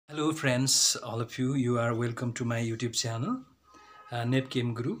Hello friends, all of you. You are welcome to my YouTube channel,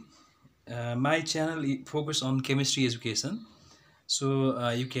 NetChem Guru. My channel focus on chemistry education, so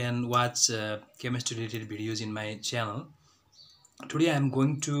you can watch chemistry related videos in my channel. Today I am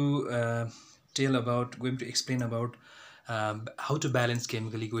going to explain about how to balance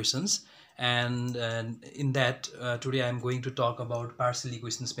chemical equations, and in that today I am going to talk about partial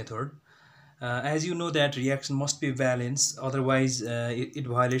equations method. As you know that reaction must be balanced, otherwise it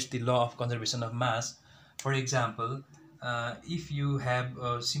violates the law of conservation of mass. For example, if you have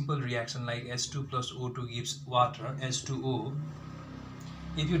a simple reaction like S2 plus O2 gives water S2O,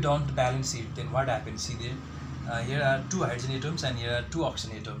 if you don't balance it, then what happens? See there, here are two hydrogen atoms and here are two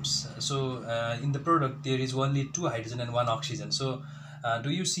oxygen atoms. So in the product there is only two hydrogen and one oxygen. So do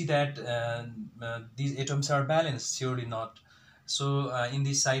you see that these atoms are balanced? Surely not. So in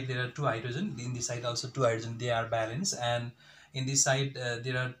this side there are two hydrogen, in this side also two hydrogen, they are balanced, and in this side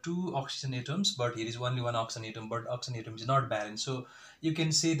there are two oxygen atoms, but here is only one oxygen atom, but oxygen atom is not balanced. So you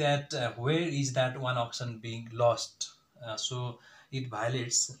can say that where is that one oxygen being lost? So it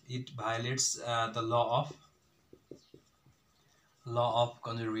violates the law of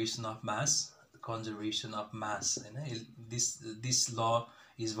conservation of mass. This law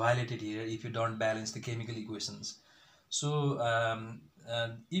is violated here if you don't balance the chemical equations. So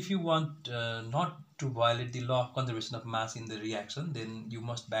if you want not to violate the law of conservation of mass in the reaction, then you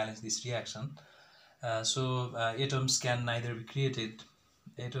must balance this reaction. Atoms can neither be created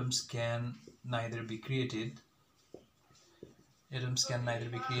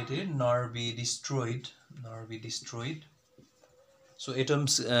nor be destroyed. So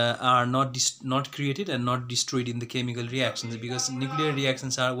atoms are not created and not destroyed in the chemical reactions, because nuclear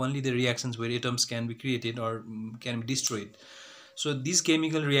reactions are only the reactions where atoms can be created or can be destroyed. So these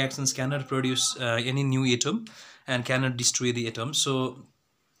chemical reactions cannot produce any new atom and cannot destroy the atom. So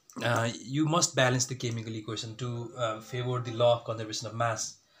you must balance the chemical equation to favor the law of conservation of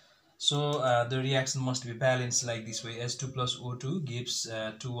mass. So the reaction must be balanced like this way: S2 plus O2 gives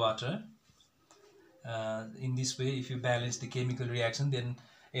 2 water. In this way, if you balance the chemical reaction, then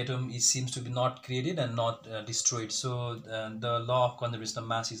atom seems to be not created and not destroyed. So the law of conservation of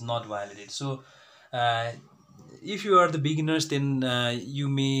mass is not violated. So if you are the beginners, then you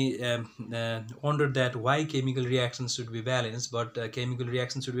may wonder that why chemical reactions should be balanced. But chemical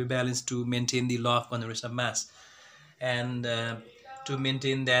reactions should be balanced to maintain the law of conservation of mass, and to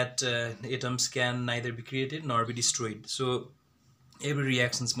maintain that atoms can neither be created nor be destroyed. So every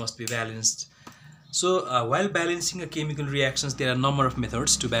reactions must be balanced. So while balancing a chemical reactions, there are a number of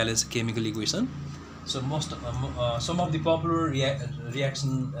methods to balance a chemical equation. So some of the popular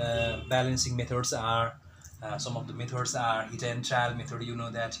reaction balancing methods are heat and trial method. You know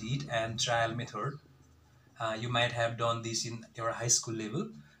that heat and trial method. You might have done this in your high school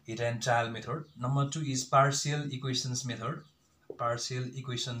level. Heat and trial method. Number 2 is partial equations method. Uh,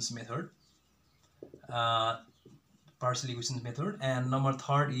 and number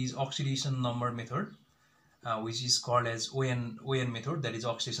 3 is oxidation number method, which is called as ON method, that is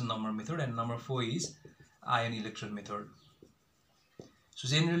oxidation number method, and number 4 is ion electron method. So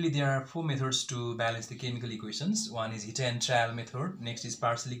generally there are 4 methods to balance the chemical equations. One is heat and trial method, next is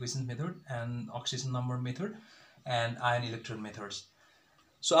partial equations method, and oxidation number method, and ion electron methods.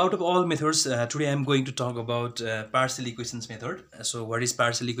 So out of all methods, today I am going to talk about partial equations method. So what is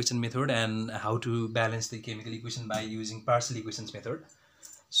partial equation method and how to balance the chemical equation by using partial equations method.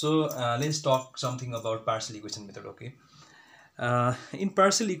 So let's talk something about partial equation method. Okay, in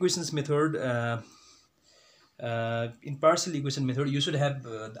partial equations method, you should have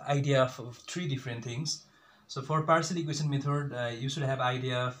the idea of 3 different things. So for partial equation method, you should have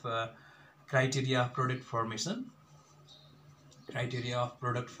idea of criteria of product formation. You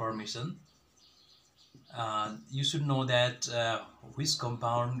should know that which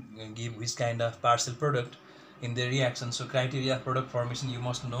compound give which kind of partial product in the reaction. So criteria of product formation you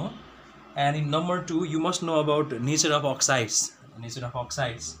must know. And in number 2, you must know about nature of oxides.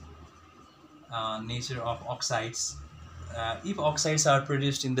 If oxides are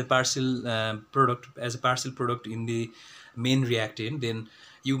produced in the partial product as a partial product in the main reactant, then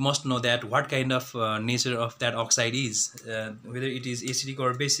you must know that what kind of nature of that oxide is, whether it is acidic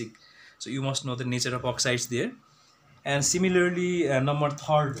or basic. So you must know the nature of oxides there. And similarly, number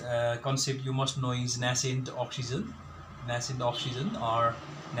 3 concept you must know is nascent oxygen or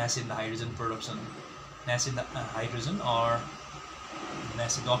nascent hydrogen production, nascent hydrogen or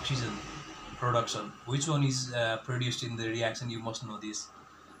nascent oxygen production. Which one is produced in the reaction? You must know this.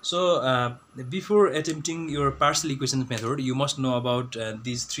 So before attempting your partial equations method, you must know about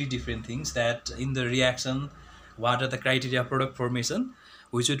these 3 different things: that in the reaction, what are the criteria of product formation,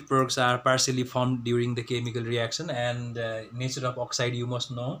 which products are partially formed during the chemical reaction, and nature of oxide you must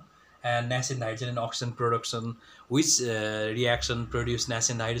know, and nascent hydrogen and oxygen production, which reaction produce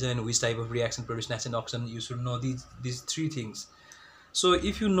nascent hydrogen and which type of reaction produce nascent oxygen. You should know these three things. So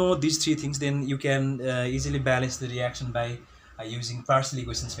if you know these three things, then you can easily balance the reaction by using partial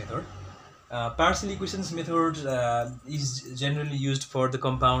equations method. Partial equations method is generally used for the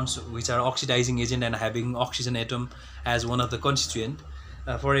compounds which are oxidizing agent and having oxygen atom as one of the constituent.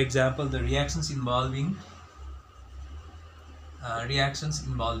 For example, the reactions involving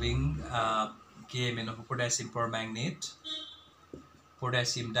KMnO4 potassium permanganate,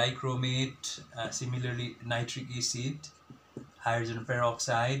 potassium dichromate, similarly nitric acid, hydrogen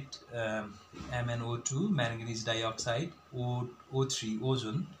peroxide, MnO2, manganese dioxide, O3,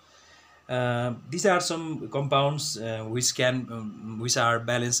 ozone. These are some compounds which are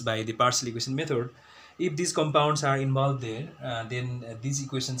balanced by the partial equation method. If these compounds are involved there, then these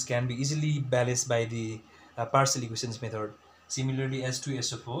equations can be easily balanced by the partial equations method. Similarly,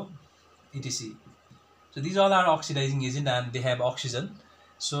 H2SO4, etc. So these all are oxidizing agent and they have oxygen.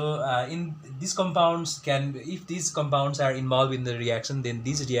 So in these compounds if these compounds are involved in the reaction, then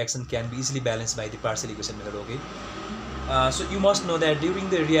these reaction can be easily balanced by the partial equation method. Okay. So you must know that during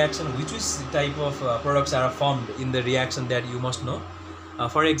the reaction, which type of products are formed in the reaction, that you must know.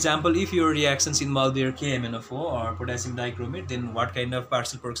 For example, if your reactions involve their KMnO4 or potassium dichromate, then what kind of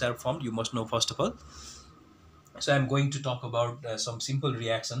partial products are formed, you must know first of all. So I'm going to talk about some simple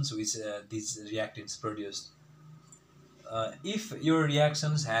reactions which these reactants produce. If your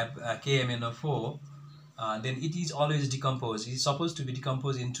reactions have KMnO4, then it is always decomposed. It is supposed to be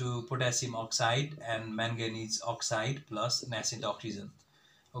decomposed into potassium oxide and manganese oxide plus nascent oxygen.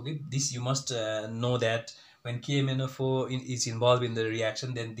 Okay, this you must know that when KMnO4 is involved in the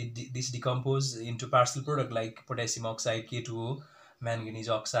reaction, then this decomposes into partial product like potassium oxide, K2O, manganese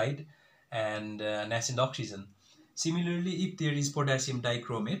oxide, and nascent oxygen. Similarly, if there is potassium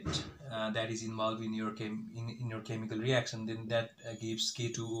dichromate that is involved in your in your chemical reaction, then that gives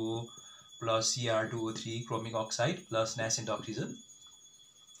K2O plus Cr2O3 chromic oxide plus nascent oxygen.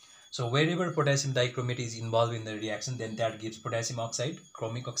 So wherever potassium dichromate is involved in the reaction, then that gives potassium oxide,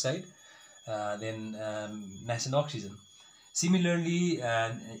 chromic oxide, then nascent oxygen. Similarly,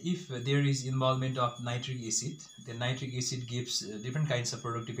 if there is involvement of nitric acid, then nitric acid gives different kinds of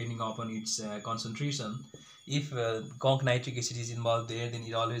product depending upon its concentration. If conc nitric acid is involved there, then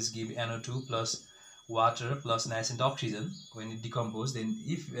it always gives NO2 plus water plus nascent oxygen when it decomposes. Then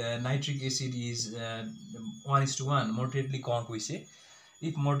if nitric acid is 1:1, moderately conc we say.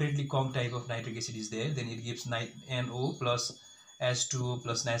 If moderately conc type of nitric acid is there, then it gives NO plus H2O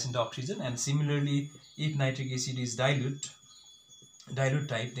plus nascent oxygen. And similarly, if nitric acid is dilute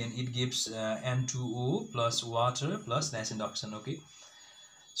type, then it gives N2O plus water plus nascent oxygen. Okay.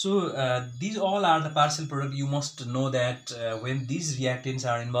 So these all are the partial product. You must know that when these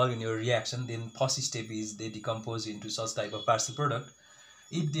reactants are involved in your reaction, then first step is they decompose into such type of partial product.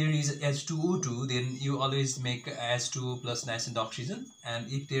 If there is H2O2, then you always make H2O plus nascent oxygen, and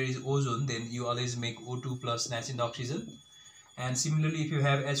if there is ozone, then you always make O2 plus nascent oxygen. And similarly, if you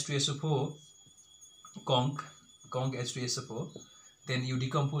have H2SO4, conc H2SO4, then you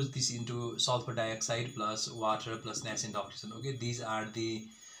decompose this into sulfur dioxide plus water plus nascent oxygen. Okay, these are the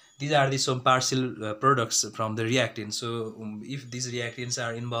some partial products from the reactant. So if these reactants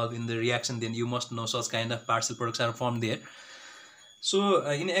are involved in the reaction, then you must know such kind of partial products are formed there. So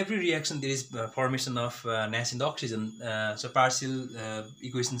in every reaction there is formation of nascent oxygen. So partial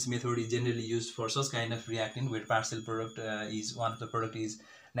equations method is generally used for such kind of reactant where partial product is one of the product is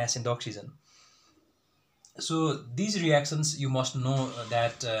nascent oxygen. So these reactions you must know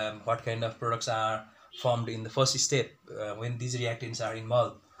that what kind of products are formed in the first step when these reactants are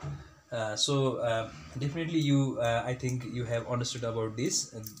involved. So definitely you I think you have understood about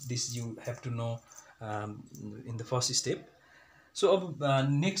this. This you have to know in the first step. So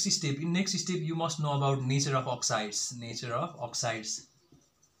next step, you must know about nature of oxides.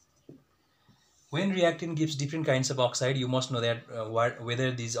 When reactant gives different kinds of oxide, you must know that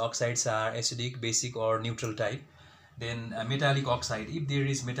whether these oxides are acidic, basic, or neutral type. Then metallic oxide, if there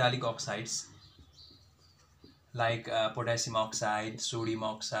is metallic oxides like potassium oxide, sodium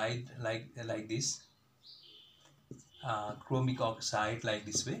oxide, like this, chromic oxide like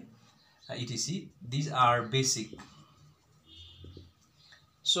this way, etc. These are basic.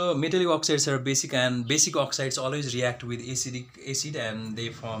 So metallic oxides are basic, and basic oxides always react with acidic acid and they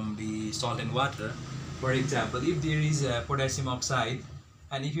form the salt and water. For example, if there is potassium oxide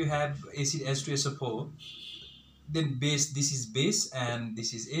and if you have acid H2SO4, then this is base and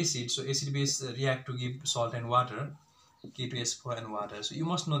this is acid. So acid base react to give salt and water. K2SO4 and water. So you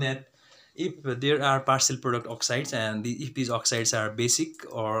must know that if there are partial product oxides and if these oxides are basic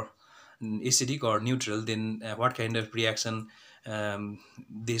or acidic or neutral, then what kind of reaction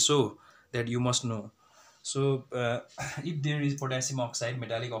they show, that you must know. So if there is potassium oxide,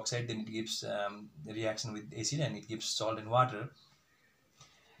 metallic oxide, then it gives the reaction with acid and it gives salt and water.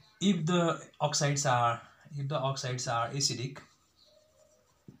 If the oxides are acidic,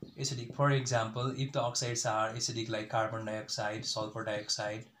 for example, if the oxides are acidic like carbon dioxide, sulfur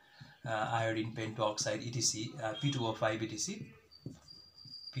dioxide, iodine pentoxide, etc., P2O5 etc.,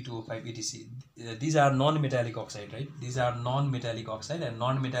 P2O5 etc., these are non-metallic oxide, right? These are non-metallic oxide, and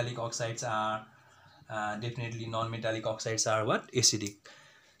non-metallic oxides are definitely non-metallic oxides are what? Acidic.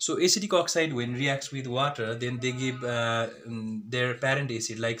 So acidic oxide, when reacts with water, then they give their parent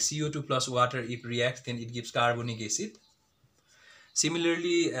acid, like CO2 plus water. If reacts, then it gives carbonic acid.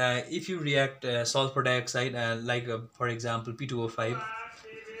 Similarly, if you react sulfur dioxide, for example P2O5,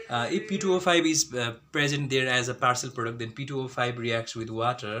 if P2O5 is present there as a partial product, then P2O5 reacts with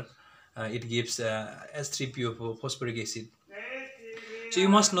water, it gives S3PO4, phosphoric acid. So you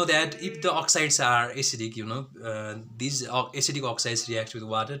must know that if the oxides are acidic, these acidic oxides react with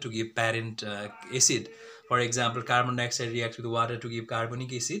water to give parent acid. For example, carbon dioxide reacts with water to give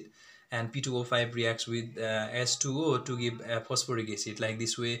carbonic acid, and P2O5 reacts with S2O to give phosphoric acid. Like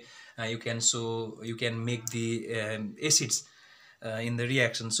this way, you can make the acids in the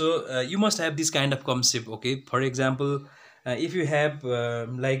reaction. So you must have this kind of concept. Okay, for example, if you have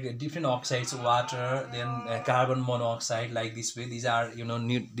like different oxides, water, then carbon monoxide, like this way, these are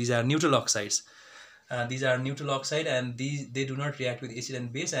these are neutral oxides. These are neutral oxide, and they do not react with acid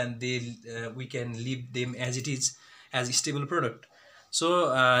and base, and we can leave them as it is, as a stable product.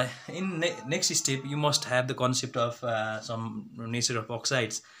 So in next step, you must have the concept of some nature of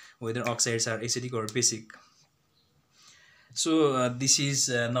oxides, whether oxides are acidic or basic. So this is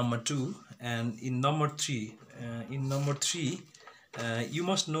number 2, and in number 3, you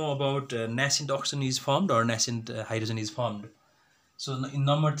must know about nascent oxygen is formed or nascent hydrogen is formed. So in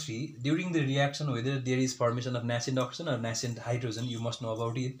number 3, during the reaction, whether there is formation of nascent oxygen or nascent hydrogen, you must know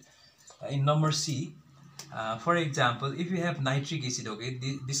about it. In number C, for example, if you have nitric acid, okay,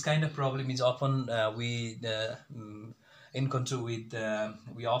 this kind of problem is often we encounter with.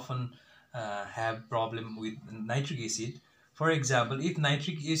 We often have problem with nitric acid. For example, if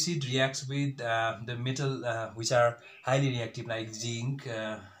nitric acid reacts with the metal which are highly reactive, like zinc,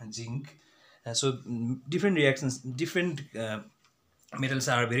 so different reactions, different metals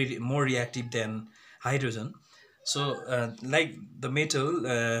are very more reactive than hydrogen. So like the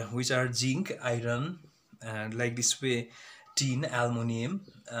metal which are zinc, iron, like this way, tin, aluminum,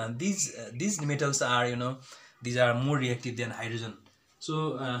 these metals are these are more reactive than hydrogen.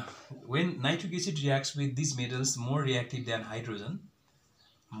 So when nitric acid reacts with these metals more reactive than hydrogen,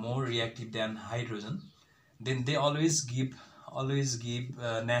 then they always give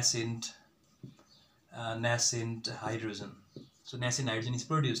nascent hydrogen. So nascent hydrogen is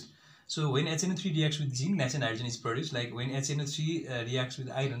produced. So when HNO3 reacts with zinc, nascent hydrogen is produced. Like when HNO3 reacts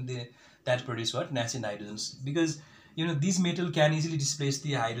with iron, that produce what? Nascent hydrogens. Because this metal can easily displace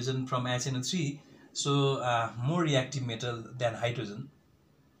the hydrogen from HNO3. So more reactive metal than hydrogen,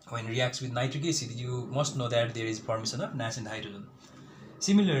 when reacts with nitric acid, you must know that there is formation of nascent hydrogen.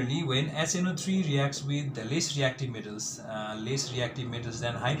 Similarly, when HNO3 reacts with less reactive metals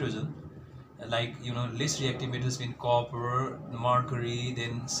than hydrogen, like less reactive metals mean copper, mercury,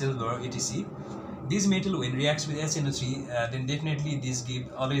 then silver, etc. This metal, when reacts with HNO3, then definitely this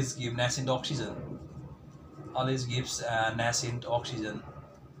always give nascent oxygen. Always gives nascent oxygen.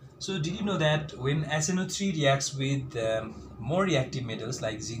 So did you know that when SNO3 reacts with more reactive metals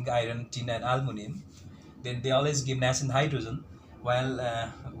like zinc, iron, tin, and aluminum, then they always give nascent hydrogen, while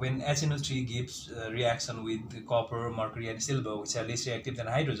when SNO3 gives reaction with copper, mercury, and silver, which are less reactive than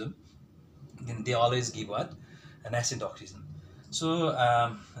hydrogen, then they always give what? A nascent oxygen. So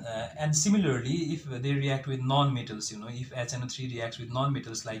and similarly, if they react with non-metals, if HNO3 reacts with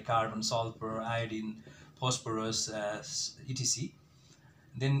non-metals like carbon, sulfur, iodine, phosphorus, etc.,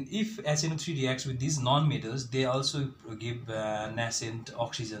 then if HNO3 reacts with these non-metals, they also give nascent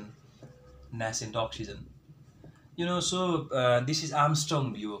oxygen. So this is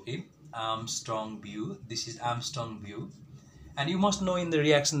Armstrong view, okay? This is Armstrong view. And you must know in the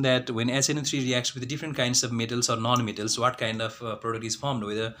reaction that when HNO3 reacts with different kinds of metals or non-metals, what kind of product is formed,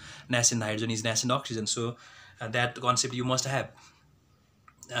 whether nascent hydrogen is nascent oxygen. So that concept you must have.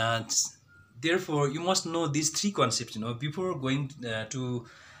 Therefore, you must know these 3 concepts, before going to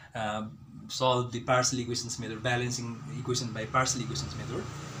solve the partial equations method, balancing equation by partial equations method.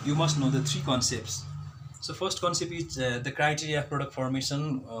 You must know the 3 concepts. So first concept is the criteria of product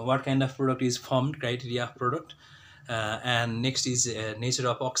formation. What kind of product is formed? Criteria of product, and next is nature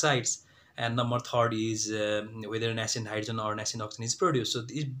of oxides, and number third is whether nascent hydrogen or nascent oxygen is produced. So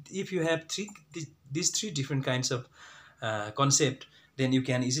if you have these three different kinds of concept, then you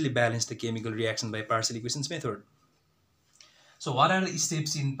can easily balance the chemical reaction by partial equations method. So what are the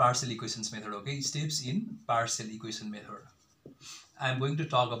steps in partial equations method? Okay, steps in partial equation method. I'm going to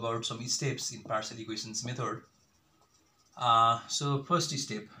talk about some steps in partial equations method. So first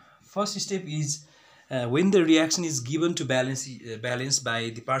step is when the reaction is given to balance by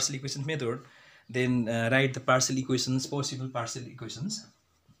the partial equation method, then write the partial equations, possible partial equations.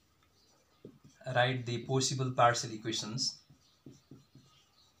 Write the possible partial equations.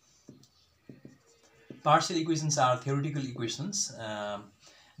 Partial equations are theoretical equations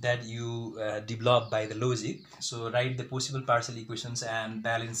that you develop by the logic. So write the possible partial equations and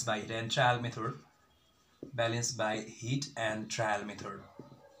balance by heat and trial method. Balance by heat and trial method.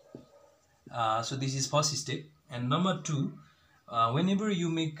 So this is first step. And number two, whenever you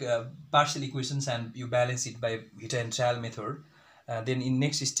make partial equations and you balance it by heat and trial method, then in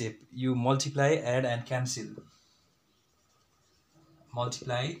next step you multiply, add and cancel.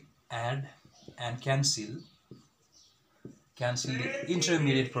 Multiply, add and cancel the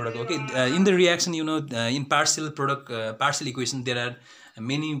intermediate product. Okay, in the reaction, in partial equation there are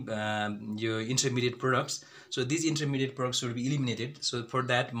many your intermediate products. So these intermediate products should be eliminated. So for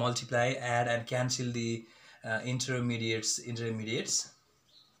that, multiply, add and cancel the intermediates.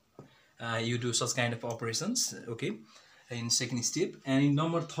 You do such kind of operations, okay, in second step. And in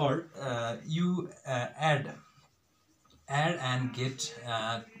number third, you add and get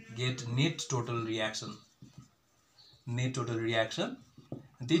net total reaction.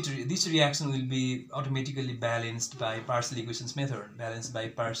 This reaction will be automatically balanced by partial equations method.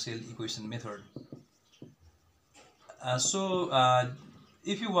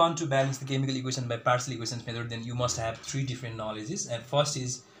 If you want to balance the chemical equation by partial equations method, then you must have three different knowledges. And first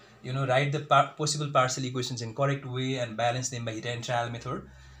is, write the possible partial equations in correct way and balance them by heat and trial method.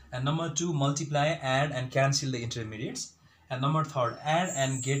 And number two, multiply, add and cancel the intermediates. And number third, add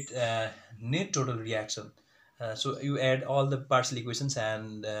and get net total reaction. So you add all the partial equations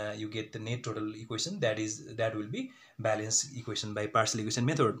and you get the net total equation. That will be balanced equation by partial equation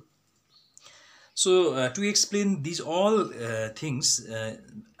method. So to explain these all things,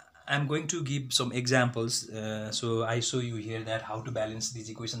 I'm going to give some examples. So I show you here that how to balance these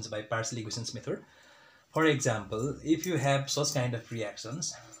equations by partial equations method. For example, if you have such kind of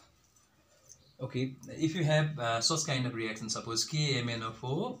reactions, okay, if you have such kind of reaction, suppose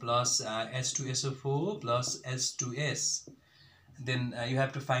KMnO4 plus H2SO4 plus H2S, then you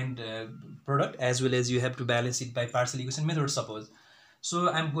have to find product as well as you have to balance it by partial equation method, suppose. So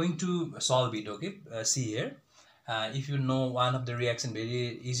I'm going to solve it, okay. See here, if you know one of the reaction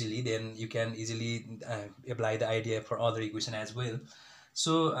very easily, then you can easily apply the idea for other equation as well.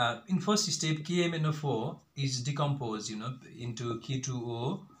 So in first step, KMnO4 is decomposed, into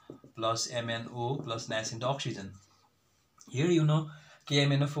K2O plus MnO plus nascent oxygen. Here,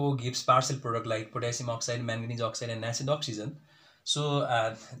 KMnO4 gives partial product like potassium oxide, manganese oxide and nascent oxygen. So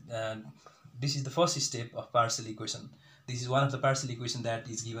this is the first step of partial equation. This is one of the partial equation that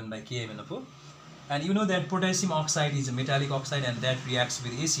is given by KMnO4. And you know that potassium oxide is a metallic oxide and that reacts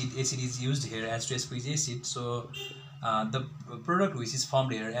with acid. Acid is used here, H2SO4 is acid. So the product which is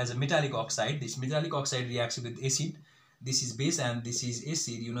formed here as a metallic oxide, this metallic oxide reacts with acid. This is base and this is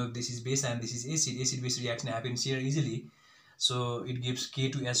acid. This is base and this is acid. Acid-base reaction happens here easily. So it gives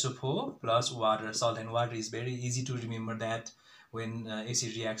K2SO4 plus water. Salt and water is very easy to remember that when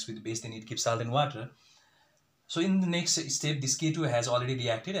acid reacts with base, then it gives salt and water. So in the next step, this K2 has already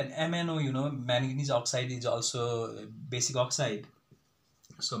reacted, and MnO, manganese oxide is also a basic oxide.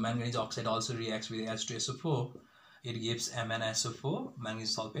 So manganese oxide also reacts with H2SO4. It gives MnSO4,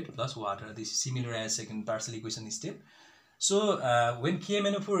 manganese sulfate plus water. This is similar as second partial equation step. So when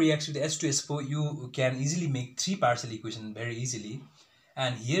KMnO4 reacts with H2SO4, you can easily make three partial equations very easily.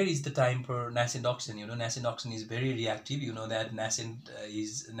 And here is the time for nascent oxygen. Nascent oxygen is very reactive. You know that nascent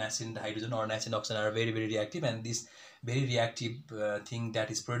hydrogen or nascent oxygen are very, very reactive, and this very reactive thing that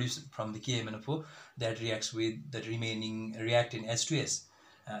is produced from the KMnO4 that reacts with the remaining reactant H2S.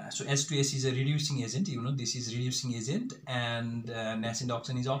 So H2S is a reducing agent. This is reducing agent, and nascent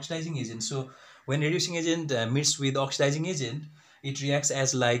oxygen is oxidizing agent. So when reducing agent meets with oxidizing agent, it reacts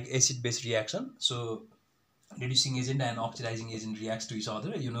as like acid-base reaction. So reducing agent and oxidizing agent reacts to each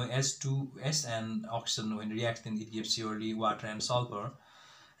other. H2S and oxygen when reacts, then it gives purely water and sulfur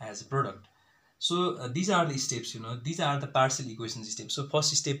as a product. So these are the steps. These are the partial equation steps. So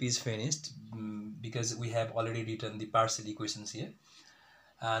first step is finished. because we have already written the partial equations here.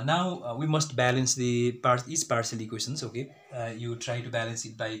 Now we must balance the each partial equations. Okay, you try to balance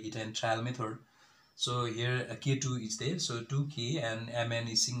it by heat and trial method. So here K2 is there, so 2K, and Mn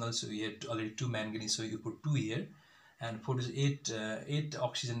is single, so you have already 2 manganese, so you put 2 here, and put 8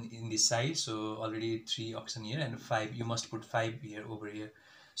 oxygen in this side, so already 3 oxygen here, and 5, you must put 5 here over here.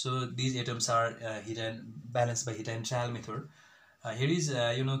 So these atoms are heat and balanced by heat and trial method. Here is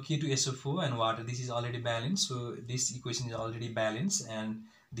K2SO4 and water. This is already balanced, so this equation is already balanced, and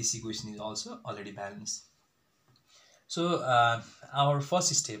this equation is also already balanced. So our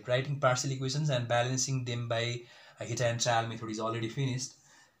first step, writing partial equations and balancing them by heat and trial method, is already finished.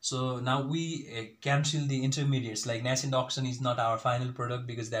 So now we cancel the intermediates, like nascent oxygen is not our final product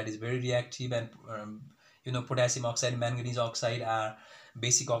because that is very reactive, and potassium oxide, manganese oxide are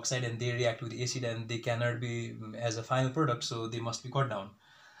basic oxide and they react with acid and they cannot be as a final product, so they must be cut down.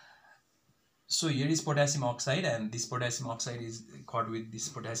 So here is potassium oxide, and this potassium oxide is cut with this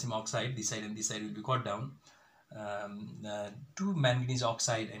potassium oxide, this side and this side will be cut down. 2 manganese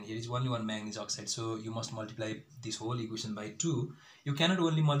oxide, and here is only 1 manganese oxide, so you must multiply this whole equation by 2. You cannot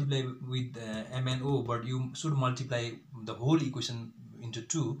only multiply with MnO, but you should multiply the whole equation into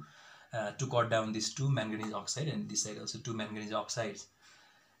 2 to cut down this 2 manganese oxide, and this side also 2 manganese oxides.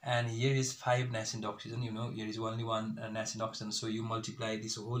 And here is 5 nascent oxygen, here is only 1 nascent oxygen, so you multiply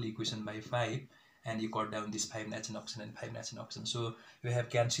this whole equation by 5 and you cut down this 5 nascent oxygen and 5 nascent oxygen, so you have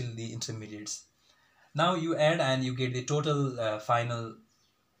cancelled the intermediates. Now you add and you get the total final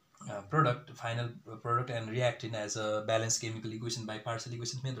product and reactant as a balanced chemical equation by partial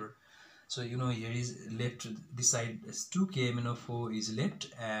equation method. So here is left, this side is 2KMnO4 is left,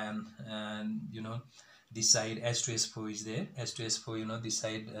 and this side H2S4 is there, H2S4, this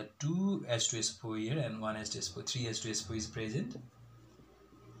side 2 H2S4 here and 1 H2S4, 3 H2S4 is present,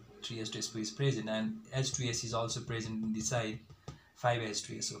 3 H2S4 is present, and H2S is also present in this side, 5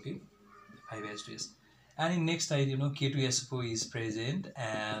 H2S, okay, 5 H2S. And in next side, K2SO4 is present,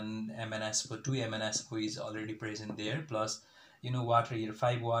 and MnSO4, 2 MnSO4 is already present there, plus water here,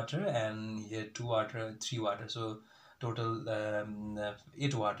 5 water, and here 2 water, 3 water, so total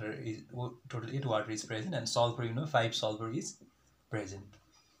 8 water is present, and sulfur, 5 sulfur is present.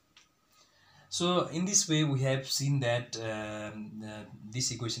 So in this way we have seen that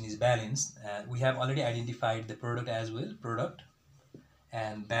this equation is balanced. We have already identified the product as well, product,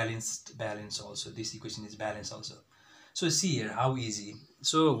 and balance also. This equation is balanced also. So see here how easy.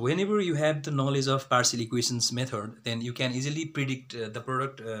 So whenever you have the knowledge of partial equations method, then you can easily predict the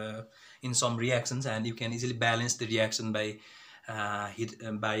product in some reactions, and you can easily balance the reaction by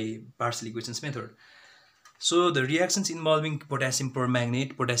partial equations method. So the reactions involving potassium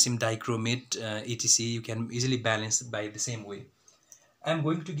permanganate, potassium dichromate, etc., you can easily balance by the same way. I'm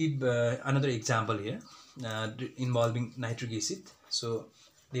going to give another example here involving nitric acid. So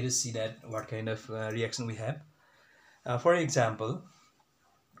let us see that what kind of reaction we have. For example,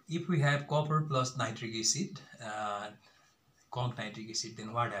 if we have copper plus nitric acid, conc nitric acid,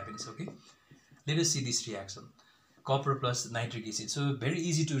 then what happens? Okay, let us see this reaction. Copper plus nitric acid. So very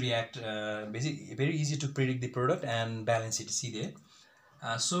easy to react, basically very easy to predict the product and balance it. See there.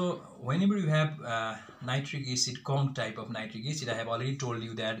 So whenever you have nitric acid, conc type of nitric acid, I have already told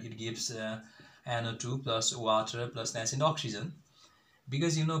you that it gives NO2 plus water plus nascent oxygen,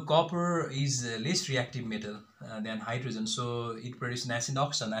 because copper is less reactive metal than hydrogen, so it produces nascent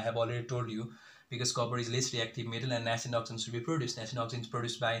oxygen. I have already told you, because copper is less reactive metal and nascent oxygen should be produced. Nascent oxygen is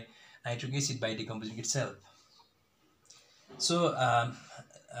produced by nitric acid by decomposing itself. So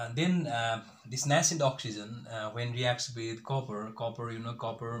then this nascent oxygen when reacts with copper,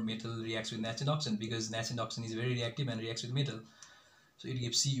 copper metal reacts with nascent oxygen, because nascent oxygen is very reactive and reacts with metal, so it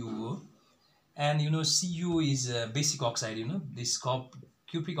gives CuO. And Cu is basic oxide. This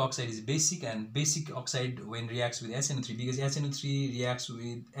cupric oxide is basic, and basic oxide when reacts with SNO3, because SNO3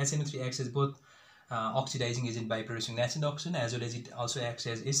 acts as both oxidizing agent by producing nascent oxygen, as well as it also acts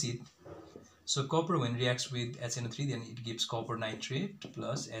as acid. So copper when reacts with SNO3, then it gives copper nitrate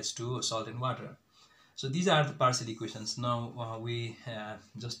plus H2O, salt and water. So these are the partial equations. Now we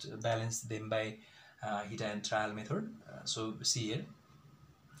just balance them by heat and trial method. So see here,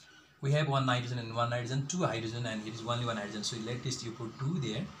 we have 1 nitrogen and 1 nitrogen, 2 hydrogen, and it is only 1 hydrogen. So at least you put 2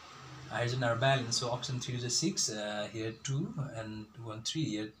 there. Hydrogen are balanced, so oxygen 3 to the 6, here 2, and 1 3,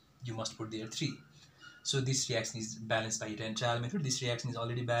 here you must put there 3. So this reaction is balanced by heat and trial method. This reaction is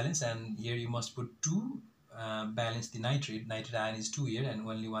already balanced, and here you must put 2, balance the nitrate. Nitrate ion is 2 here, and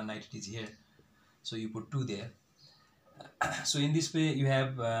only 1 nitrate is here. So you put 2 there. So in this way you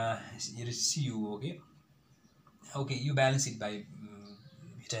have here is Cu, okay. Okay, you balance it by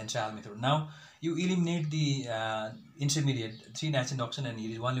heat and trial method. Now you eliminate the intermediate 3 nascent oxygen, and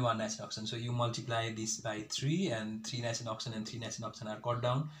here is only 1 nascent oxygen. So you multiply this by 3, and 3 nascent oxygen and 3 nascent oxygen are cut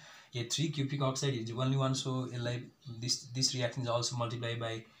down. Here 3 cupric oxide is only 1, so like this reaction is also multiplied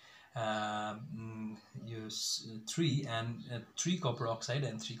by 3, and 3 copper oxide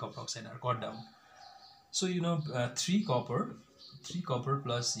and 3 copper oxide are cut down. So 3 copper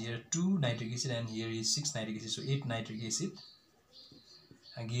plus here 2 nitric acid, and here is 6 nitric acid, so 8 nitric acid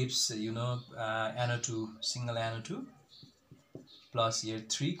gives NO2, single NO2, plus here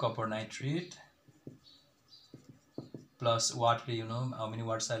 3 copper nitrate plus water. How many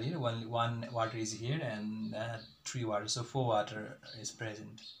waters are here? One water is here, and 3 water, so 4 water is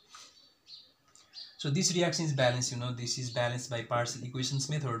present. So this reaction is balanced. This is balanced by partial equations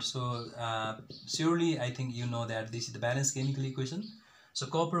method. So surely I think you know that this is the balanced chemical equation. So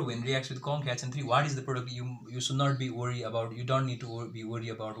copper, when reacts with conc HN3, what is the product? You should not be worried about. You don't need to be worried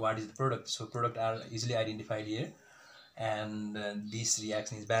about what is the product. So product are easily identified here, and this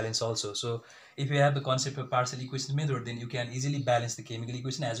reaction is balanced also. So if you have the concept of partial equation method, then you can easily balance the chemical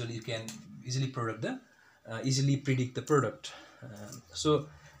equation, as well as you can easily predict the product. So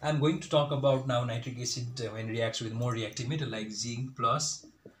I'm going to talk about now nitric acid when reacts with more reactive metal like zinc plus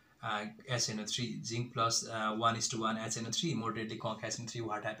SNO3, zinc plus 1:1 SNO3, more deadly conc SN3,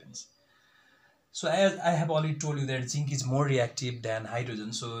 what happens? So as I have already told you that zinc is more reactive than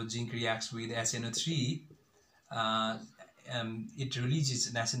hydrogen. So zinc reacts with SNO3, it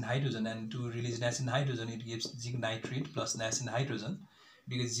releases nascent hydrogen, and to release nascent hydrogen it gives zinc nitrate plus nascent hydrogen,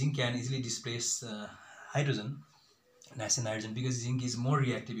 because zinc can easily displace nascent hydrogen, because zinc is more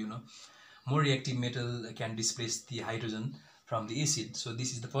reactive. More reactive metal can displace the hydrogen from the acid. So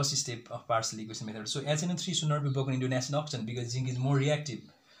this is the first step of partial equation method. So SNO3 should not be broken into nascent oxygen, because zinc is more reactive.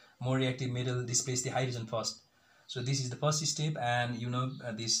 More reactive metal displace the hydrogen first. So this is the first step, and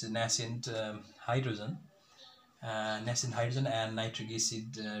this nascent hydrogen and nitric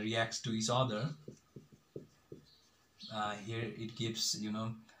acid reacts to each other. Here it gives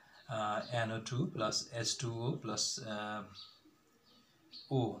NO2 plus H2O plus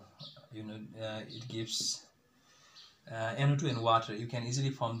O. It gives NO2 and water. You can easily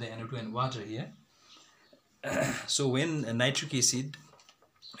form the NO2 and water here. So when nitric acid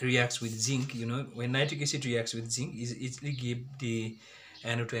reacts with zinc, when nitric acid reacts with zinc, it easily give the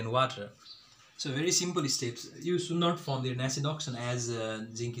NO2 and water. So very simple steps. You should not form the nascent oxygen, as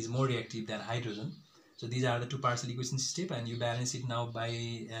zinc is more reactive than hydrogen. So these are the two partial equation step, and you balance it now by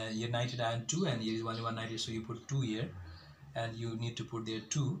here nitrate ion 2, and here is only 1 nitrate, so you put 2 here, and you need to put there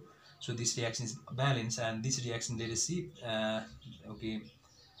 2. So this reaction is balanced, and this reaction, let us see. Okay,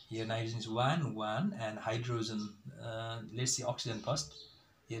 here nitrogen is 1, and hydrogen, let's see oxygen first.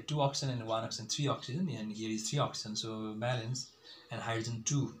 Here 2 oxygen and 1 oxygen, 3 oxygen, and here is 3 oxygen, so balance. And hydrogen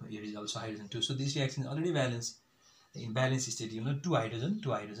 2, here is also hydrogen 2. So this reaction is already balanced. In balanced state, 2 hydrogen,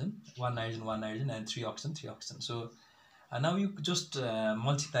 1 nitrogen, and 3 oxygen. So now you just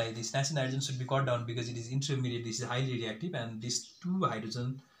multiply. This nascent hydrogen should be cut down because it is intermediate. This is highly reactive, and these 2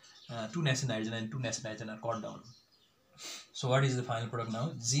 hydrogen, 2 nascent hydrogen and 2 nascent hydrogen are cut down. So what is the final product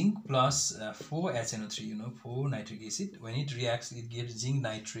now? Zinc plus 4 SNO3, 4 nitric acid. When it reacts, it gives zinc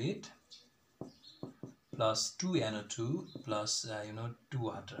nitrate plus 2 NO2 plus 2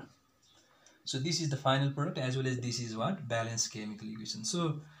 water. So this is the final product, as well as this is what? Balanced chemical equation.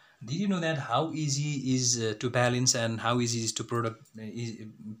 So did you know that how easy is to balance, and how easy is to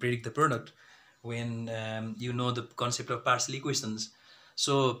predict the product when you know the concept of partial equations?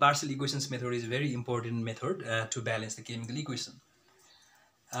 So partial equations method is very important method to balance the chemical equation.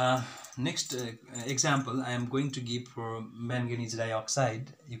 Next example I am going to give for manganese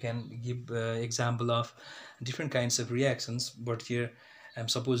dioxide. You can give example of different kinds of reactions, but here I'm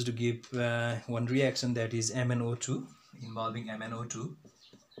supposed to give one reaction, that is MnO2, involving MnO2.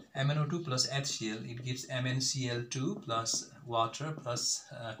 MnO2 plus HCl, it gives MnCl2 plus water plus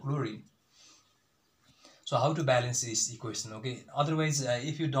chlorine. So how to balance this equation? Okay, otherwise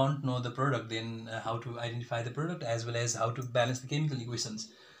if you don't know the product, then how to identify the product, as well as how to balance the chemical equations.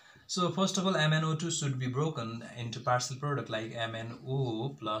 So first of all, MnO2 should be broken into partial product like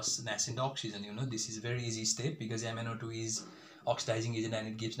MnO plus nascent oxygen. This is very easy step, because MnO2 is oxidizing agent, and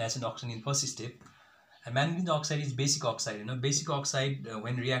it gives nascent oxygen in first step. And manganese oxide is basic oxide. Basic oxide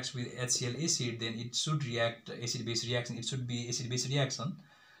when reacts with HCl acid, then it should react acid-base reaction. It should be acid-base reaction.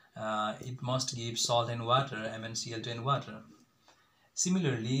 It must give salt and water, MnCl2 and water.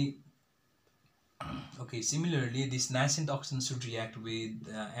 Similarly, this nascent oxygen should react with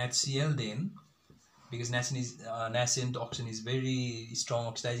HCl then, because nascent oxygen is very strong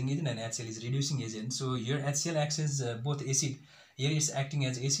oxidizing agent, and HCl is reducing agent. So here HCl acts as both acid. here it's acting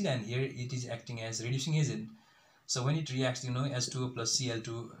as acid and here it is acting as reducing agent. So when it reacts, H2O plus Cl2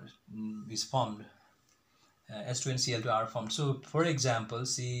 is formed. H2 and Cl2 are formed. So for example,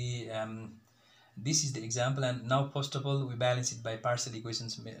 see, this is the example, and now first of all we balance it by partial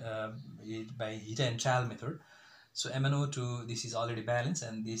equations by heat and trial method. So MnO2, this is already balanced,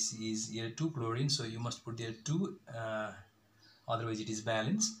 and this is here 2 chlorine, so you must put there 2, otherwise it is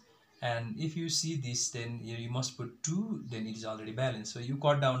balanced. And if you see this, then here you must put 2, then it is already balanced. So you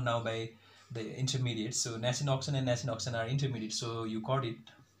cut down now by the intermediates. So naproxen and naproxen are intermediate, so you cut it,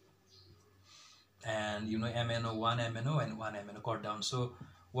 and MnO1 MnO and 1 MnO cut down. So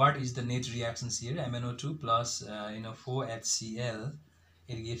what is the net reactions here? MnO2 plus 4HCl,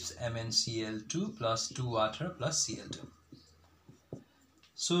 it gives MnCl2 plus 2 water plus Cl2.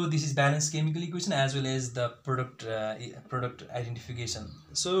 So this is balanced chemical equation as well as the product identification.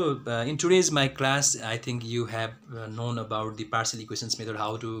 So in today's my class, I think you have known about the partial equations method,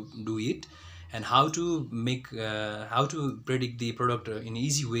 how to do it, and how to make how to predict the product in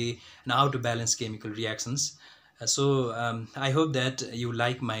easy way, and how to balance chemical reactions. So I hope that you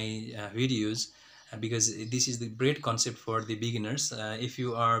like my videos, because this is the great concept for the beginners. If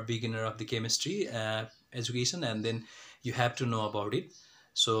you are beginner of the chemistry education, and then you have to know about it.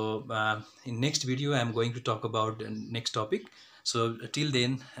 So in next video I'm going to talk about the next topic. So till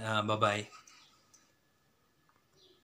then, bye bye.